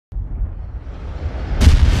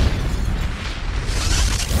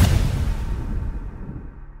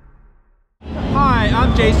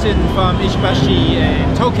Jason from Ishibashi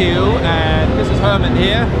in Tokyo, and this is Herman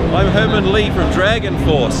here. I'm Herman Li from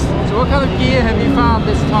DragonForce. So what kind of gear have you found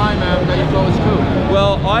this time that you thought was cool?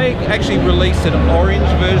 Well, I actually released an orange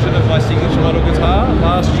version of my signature model guitar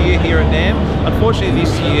last year here at NAMM. Unfortunately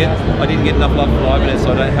this year I didn't get enough love for live in it,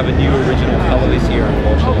 so I don't have a new original colour this year,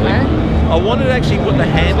 unfortunately. Okay. I wanted to actually put the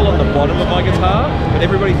handle on the bottom of my guitar, but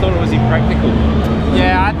everybody thought it was impractical.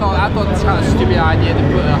 Yeah, I thought it's kind of a stupid idea to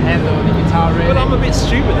put a handle on the guitar, really. But I'm a bit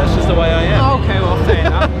stupid, that's just the way I am. Oh, okay, well, fair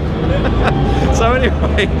enough. So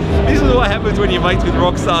anyway, this is what happens when you're mates with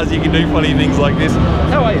rock stars. You can do funny things like this.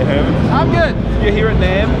 How are you, Herman? I'm good. You're here at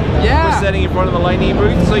NAMM. Yeah. We're standing in front of the Laney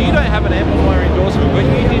booth. So you don't have an amplifier endorsement, but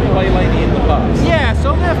you did play Laney in the past. Yeah,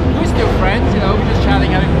 so we're still friends, you know, we're just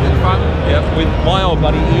chatting, having good fun. Yep, with my old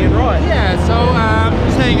buddy Ian Wright. Yeah, so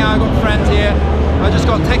saying I've got friends here. I just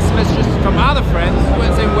got text messages from other friends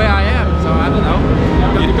saying where I am, so I don't know.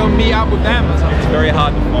 I'm going to go meet up with them or something. It's very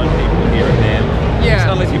hard to find people here at NAMM.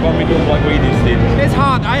 Yeah. Unless you want me to do it like we just did. It's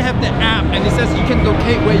hard. I have the app and it says you can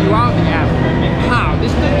locate where you are on the app. How?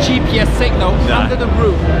 There's no GPS signal under the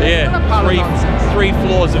roof. Yeah, three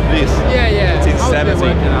floors of this. Yeah, yeah. It's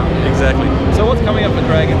insanity. Exactly. So what's coming up for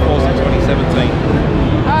DragonForce in 2017?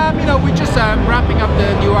 You know, we're just wrapping up the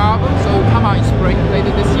new album, so it'll come out in spring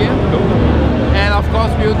later this year. Cool. And of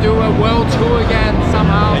course we'll do a world tour again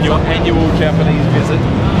somehow. And your annual Japanese visit.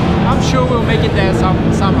 I'm sure we'll make it there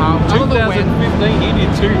somehow. 2015, you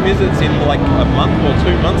did 2 visits in like a month or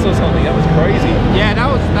 2 months or something. That was crazy. Yeah, that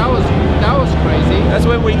was crazy. That's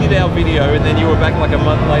when we did our video, and then you were back like a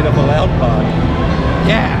month later for Loud Park.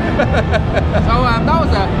 Yeah. So that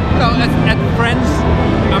was at friends.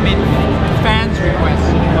 I mean, fans' request.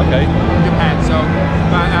 Okay. In Japan. So,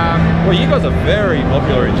 but well, you guys are very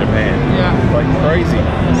popular in Japan. Yeah. Like crazy.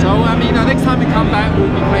 So I mean, next time we come back, we'll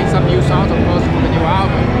be playing some new songs, of course, from the new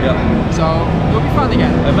album. Yeah. So it'll be fun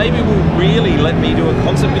again. And maybe we'll really let me do a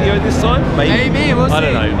concert video this time. Maybe we'll see.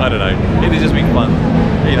 I don't know. It'll just be fun.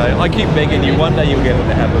 You know, I keep begging you. One day you'll get it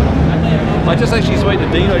to happen. I just actually spoke to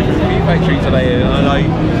Dino from the Beer Factory today, and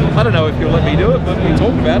I don't know if he'll let me do it, but we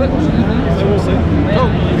talked about it. So we'll see. Cool.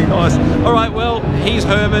 It'll be nice. All right. Well, he's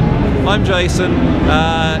Herman. I'm Jason.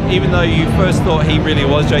 Even though you first thought he really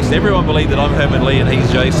was Jason, everyone believed that I'm Herman Li and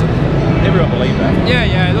he's Jason. Everyone believed that.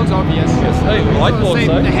 Yeah, it looks obvious. Yes. Hey, I thought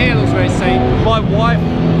so. The hair looks very same. My wife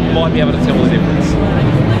might be able to tell the difference.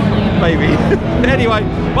 Maybe. Anyway,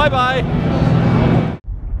 bye-bye.